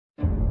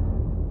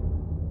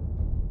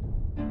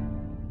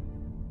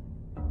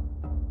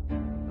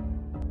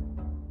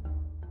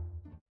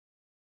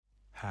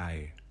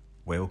Hi,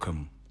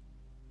 welcome.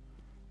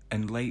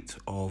 In light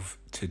of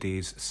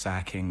today's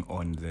sacking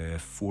on the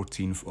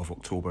 14th of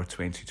October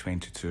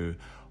 2022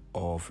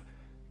 of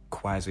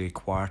Qwasi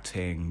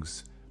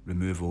Qwarteng's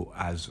removal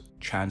as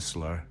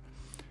Chancellor,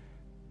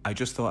 I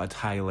just thought I'd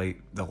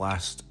highlight the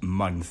last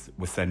month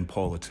within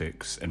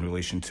politics in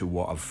relation to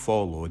what I've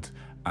followed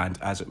and,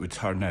 as it would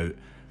turn out,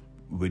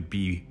 would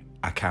be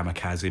a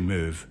kamikaze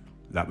move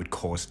that would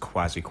cost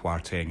Qwasi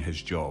Qwarteng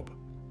his job.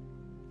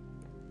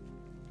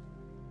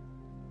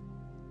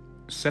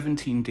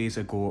 17 days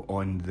ago,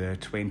 on the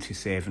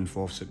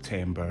 27th of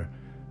September,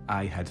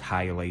 I had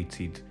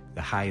highlighted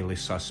the highly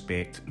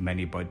suspect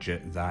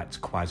mini-budget that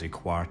Qwasi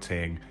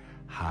Qwarteng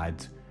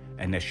had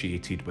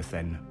initiated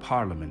within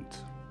Parliament.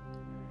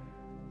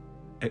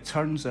 It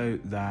turns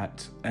out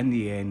that, in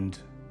the end,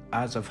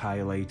 as I've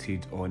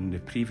highlighted on the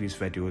previous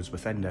videos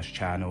within this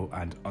channel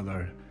and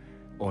other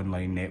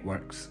online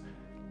networks,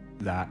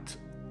 that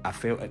I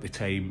felt at the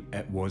time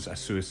it was a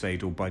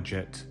suicidal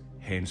budget,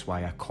 hence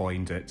why I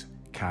coined it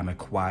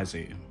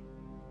Kamikaze.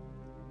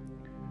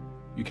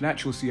 You can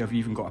actually see I've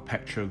even got a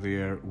picture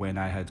there when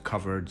I had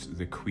covered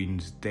the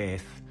Queen's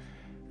death,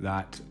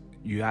 that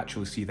you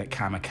actually see that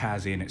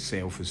Kamikaze in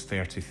itself is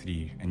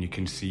 33, and you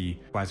can see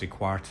Qwasi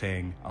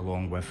Qwarteng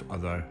along with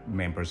other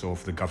members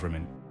of the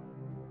government.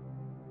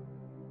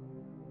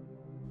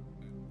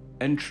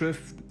 In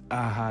truth,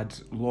 I had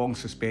long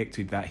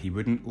suspected that he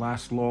wouldn't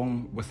last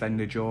long within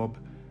the job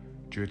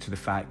due to the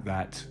fact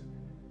that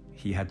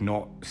he had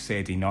not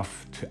said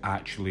enough to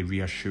actually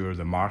reassure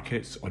the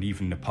markets or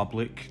even the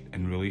public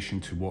in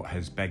relation to what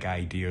his big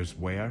ideas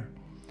were.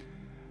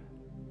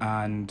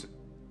 And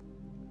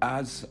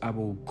as I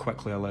will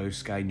quickly allow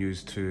Sky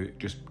News to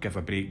just give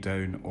a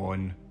breakdown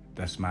on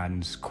this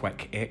man's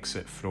quick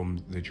exit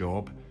from the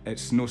job,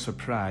 it's no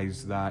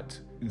surprise that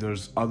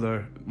there's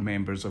other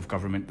members of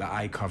government that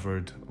I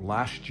covered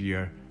last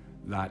year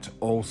that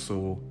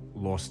also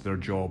lost their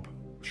job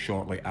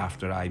shortly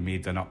after I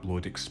made an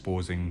upload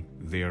exposing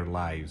their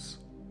lies.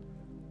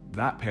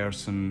 That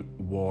person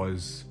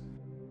was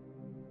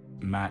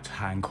Matt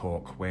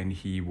Hancock, when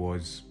he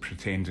was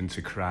pretending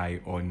to cry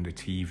on the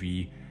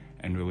TV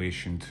in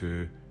relation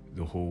to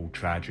the whole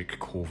tragic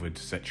COVID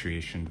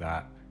situation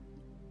that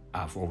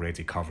I've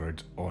already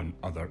covered on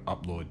other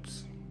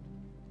uploads.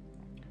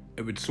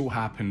 It would so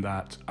happen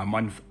that a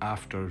month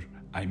after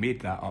I made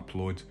that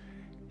upload,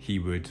 he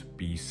would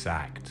be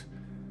sacked.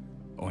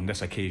 On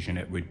this occasion,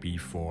 it would be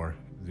for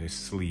the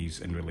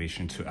sleaze in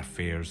relation to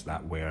affairs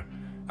that were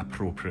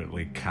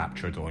appropriately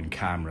captured on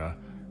camera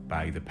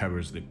by the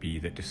powers that be,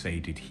 that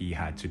decided he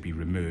had to be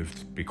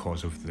removed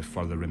because of the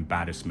further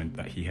embarrassment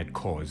that he had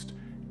caused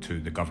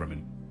to the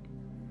government.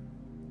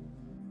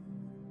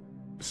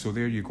 So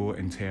there you go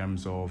in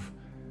terms of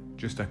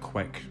just a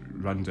quick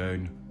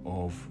rundown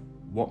of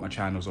what my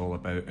channel's all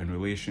about in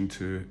relation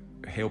to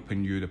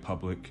helping you, the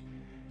public,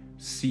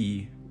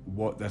 see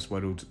what this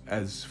world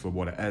is for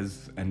what it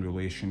is in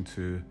relation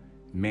to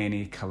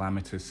many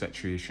calamitous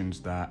situations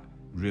that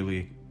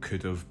really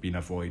could have been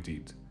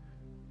avoided.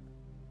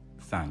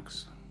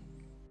 Thanks.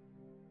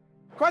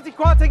 Qwasi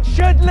Qwarteng,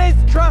 should Liz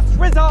Truss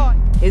resign?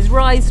 His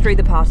rise through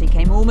the party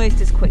came almost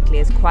as quickly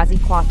as Qwasi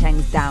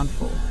Qwarteng's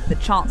downfall. The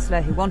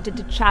Chancellor, who wanted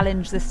to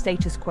challenge the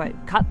status quo,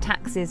 cut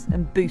taxes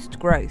and boost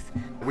growth.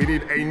 We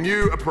need a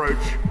new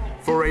approach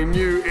for a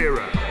new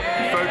era,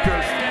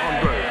 focused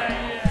on growth.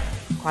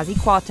 Qwasi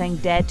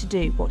Qwarteng dared to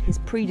do what his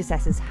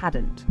predecessors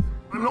hadn't.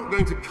 I'm not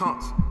going to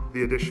cut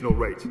the additional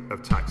rate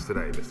of tax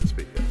today, Mr.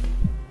 Speaker.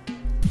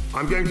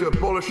 I'm going to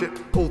abolish it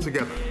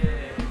altogether.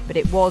 But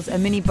it was a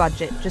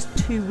mini-budget just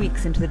 2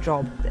 weeks into the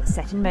job that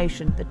set in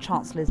motion the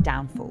Chancellor's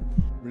downfall.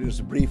 It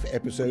was a brief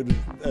episode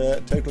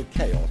of total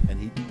chaos, and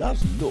he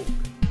does look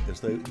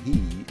as though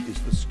he is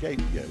the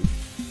scapegoat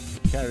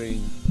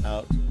carrying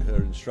out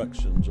her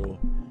instructions or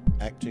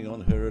acting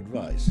on her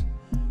advice.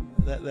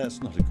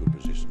 That's not a good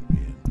position to be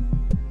in.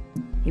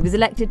 He was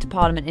elected to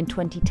Parliament in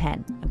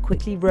 2010 and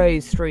quickly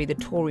rose through the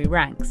Tory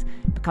ranks,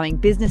 becoming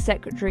Business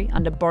Secretary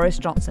under Boris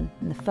Johnson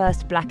and the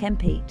first black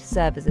MP to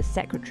serve as a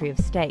Secretary of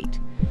State.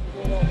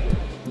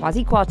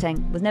 Qwasi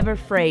Qwarteng was never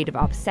afraid of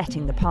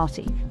upsetting the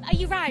party. Are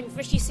you round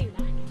Rishi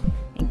Sunak?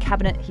 In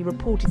Cabinet, he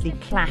reportedly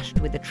clashed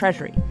with the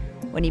Treasury.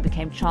 When he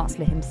became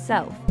Chancellor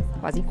himself,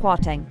 Qwasi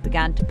Qwarteng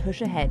began to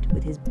push ahead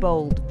with his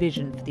bold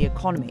vision for the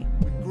economy.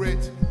 With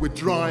grit, with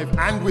drive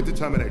and with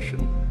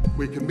determination,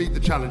 we can meet the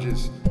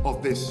challenges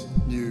of this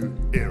new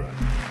era.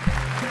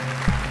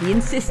 He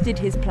insisted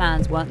his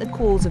plans weren't the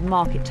cause of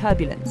market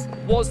turbulence.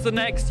 What's the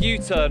next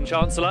U-turn,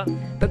 Chancellor?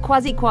 But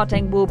Qwasi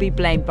Qwarteng will be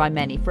blamed by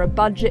many for a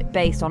budget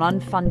based on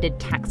unfunded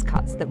tax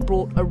cuts that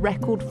brought a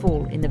record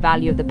fall in the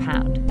value of the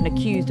pound and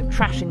accused of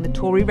trashing the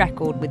Tory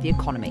record with the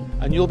economy.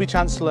 And you'll be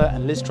Chancellor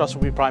and Liz Truss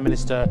will be Prime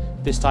Minister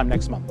this time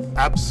next month?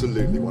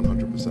 Absolutely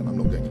 100%. I'm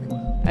not going anywhere.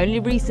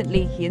 Only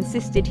recently he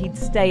insisted he'd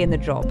stay in the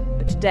job,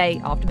 but today,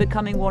 after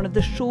becoming one of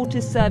the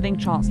shortest-serving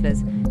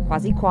chancellors,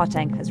 Qwasi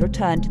Qwarteng has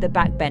returned to the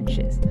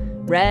backbenches.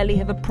 Rarely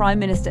have a Prime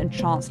Minister and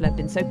Chancellor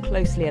been so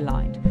closely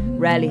aligned.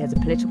 Rarely has a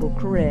political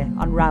career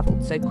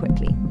unravelled so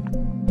quickly.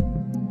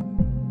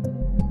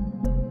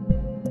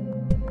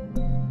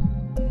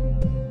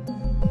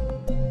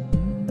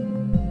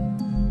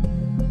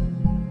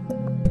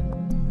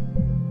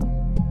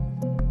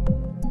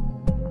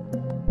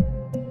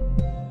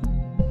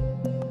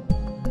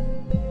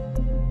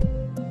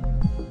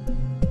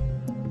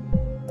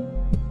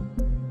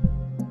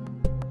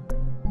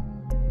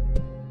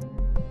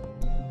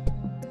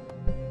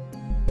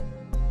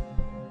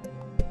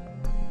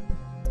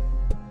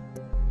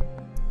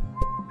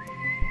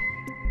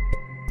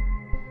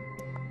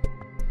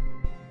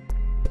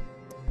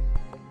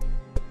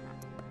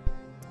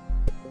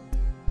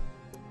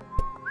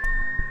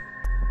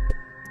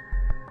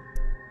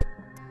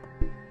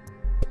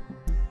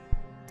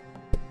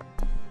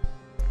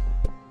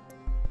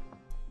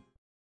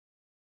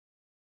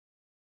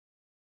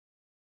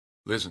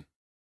 Listen.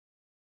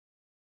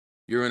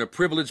 You're in a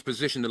privileged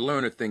position to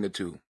learn a thing or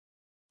two.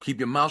 Keep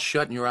your mouth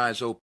shut and your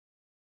eyes open.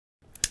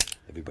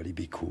 Everybody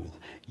be cool.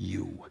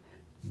 You